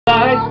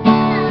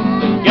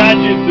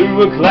get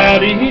through a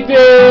cloudy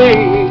day.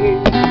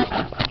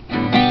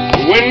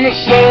 When the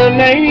sun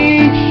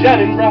ain't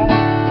shining bright,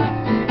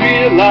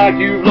 feel like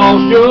you've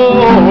lost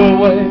your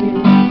way.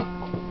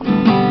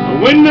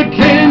 When the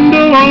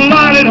candle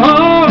light at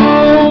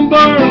home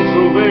burns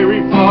so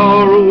very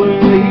far away.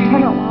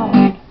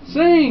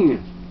 Sing!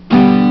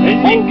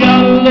 And you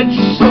gotta let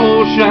your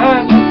soul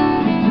shine,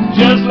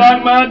 just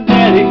like my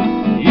daddy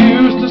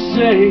used to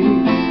say.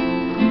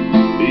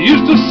 He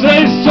used to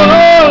say,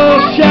 soul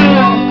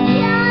shine,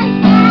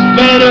 it's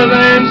better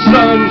than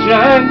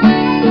sunshine,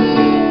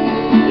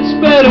 it's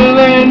better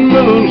than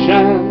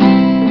moonshine,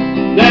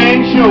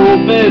 dang sure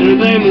better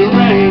than the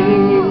rain.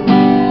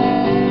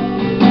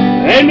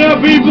 And now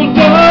people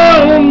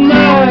don't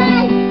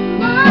mind,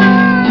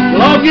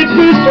 well, I'll get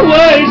this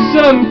way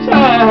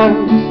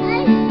sometimes.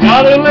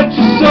 Gotta let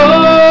your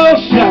soul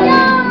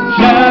shine,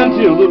 shine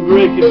till the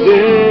break of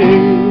day.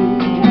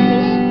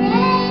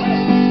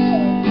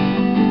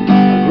 I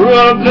grew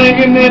up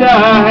thinking that I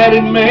had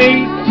it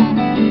made,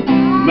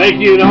 make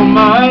it on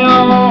my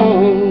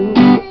own.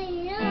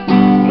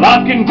 Well,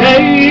 I can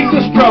take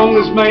the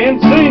strongest man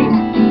sing,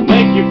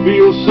 make you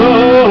feel so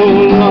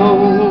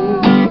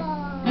alone.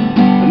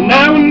 And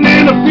now and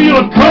then I feel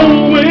a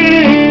cold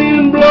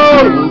wind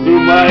blow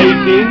through my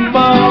aching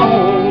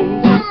bones.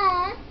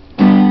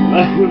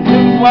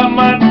 What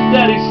my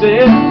daddy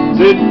said,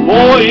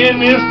 boy, in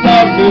this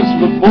darkness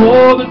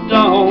before the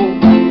dawn.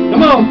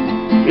 Come on,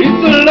 he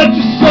said, let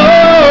your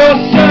soul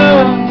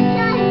shine,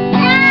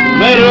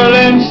 better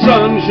than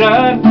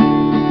sunshine,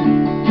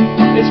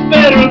 it's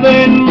better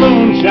than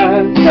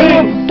moonshine.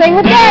 Sing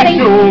with Daddy.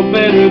 Sure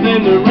better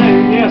than the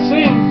rain. Yeah,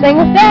 sing. Sing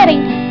with Daddy.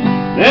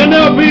 And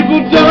now people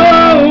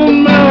don't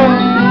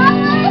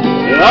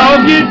mind,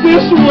 I'll get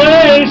this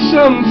way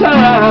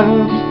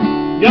sometimes.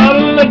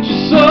 Gotta let your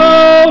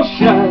soul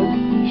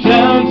shine,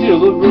 shine till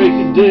the break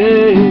of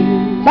day.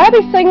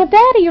 Bobby, sing with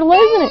Daddy, you're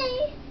losing it.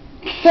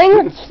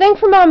 Sing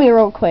for Mommy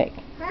real quick.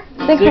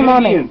 Sing for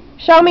Mommy. Again.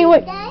 Show me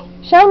what,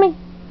 show me.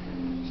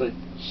 Say,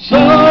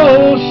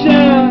 soul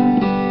shine,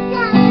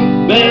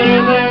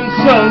 better than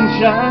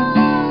sunshine,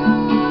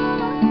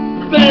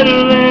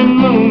 better than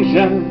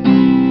moonshine,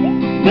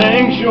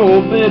 dang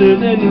sure better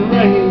than the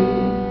rain.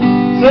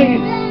 Sing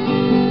it.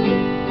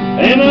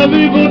 And the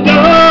people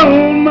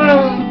don't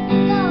mind,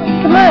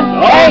 Come on,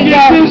 I'll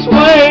get this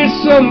way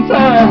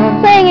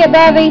sometime. Sing it,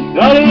 Bobby.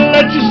 Gotta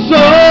let your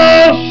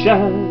soul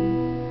shine,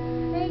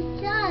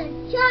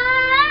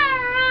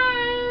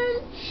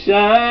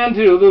 shine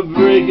till the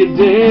break of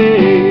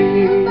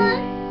day.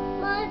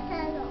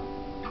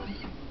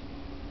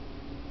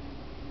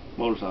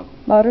 Motorcycle.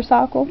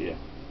 Motorcycle? Yeah.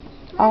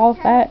 All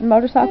that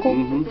motorcycle?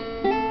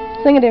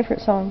 Mm-hmm. Sing a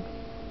different song.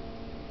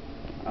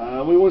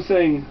 We will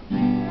sing.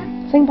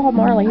 Sing Bob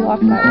Marley, he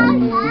likes that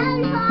one.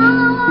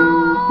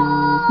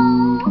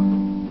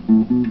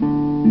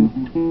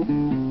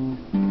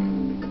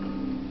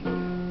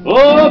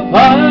 Oh,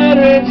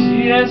 pirates,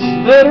 yes,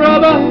 they're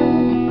robber,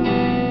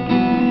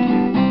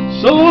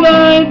 sold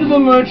out to the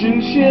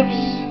merchant ships.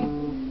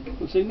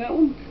 Wanna sing that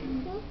one?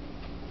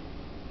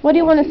 What do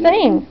you want to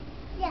sing?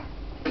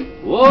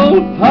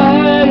 Oh,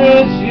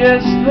 pirates,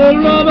 yes, they're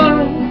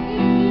robber,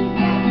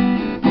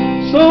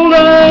 sold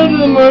out to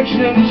the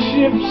merchant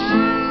ships,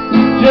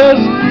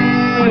 just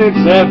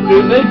minutes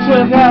after they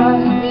took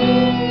out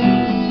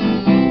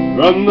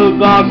from the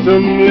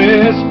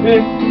bottomless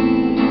pit.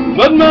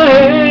 But my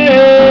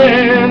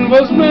hand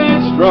was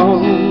made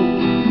strong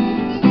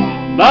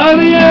by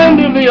the hand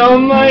of the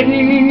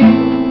Almighty.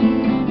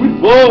 We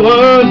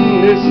forward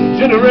in this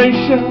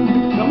generation,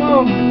 come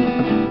on,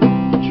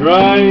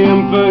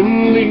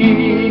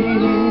 triumphantly.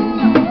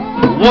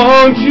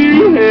 Won't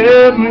you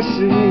help me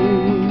sing?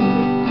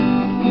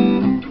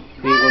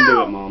 Ain't gonna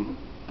do it, Mom.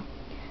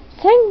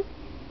 Sing.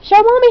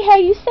 Show Mommy how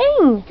you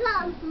sing.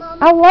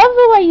 I love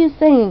the way you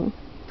sing.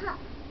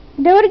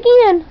 Do it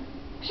again.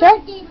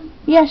 Show.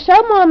 Yeah,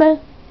 show Mama.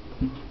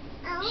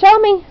 Show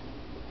me.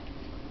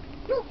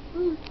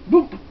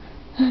 Boop.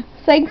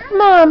 Sing for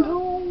Mom.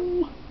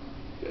 Oh,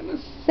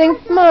 goodness. Sing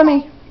for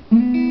Mommy.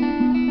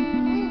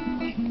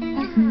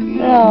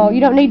 No, you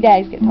don't need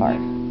Daddy's guitar.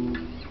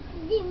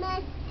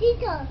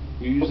 You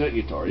use that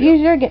guitar, yeah.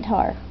 Use your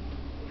guitar.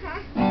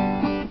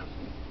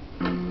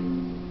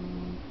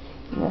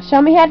 Now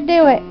show me how to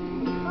do it.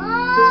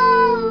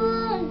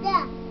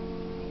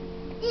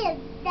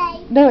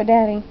 Do it,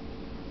 Daddy.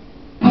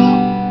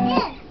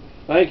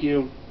 Thank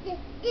you.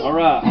 All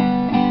right.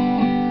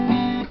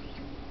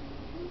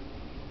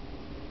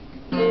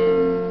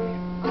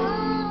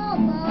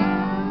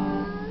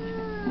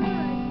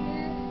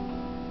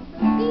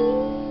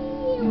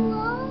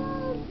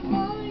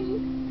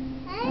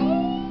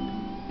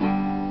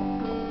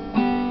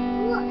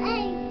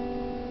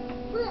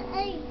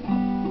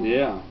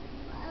 Yeah.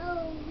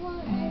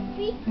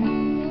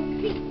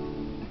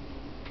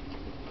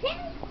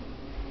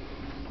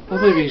 I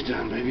think he's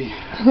done, baby.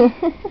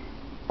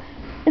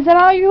 Is that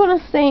all you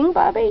want to sing,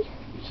 Bobby?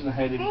 You should have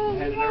had it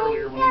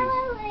earlier when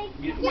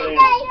he was getting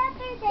ready.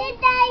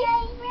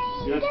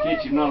 You have to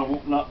catch him, not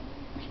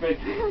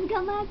expect you.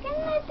 Come back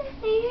another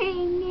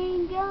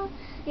day. Go.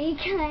 We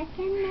come back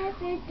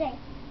another day.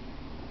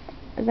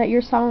 Is that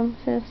your song,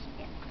 sis?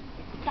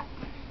 Yeah.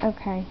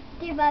 Okay.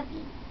 Dear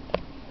Bobby.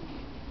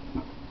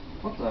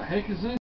 What the heck is this?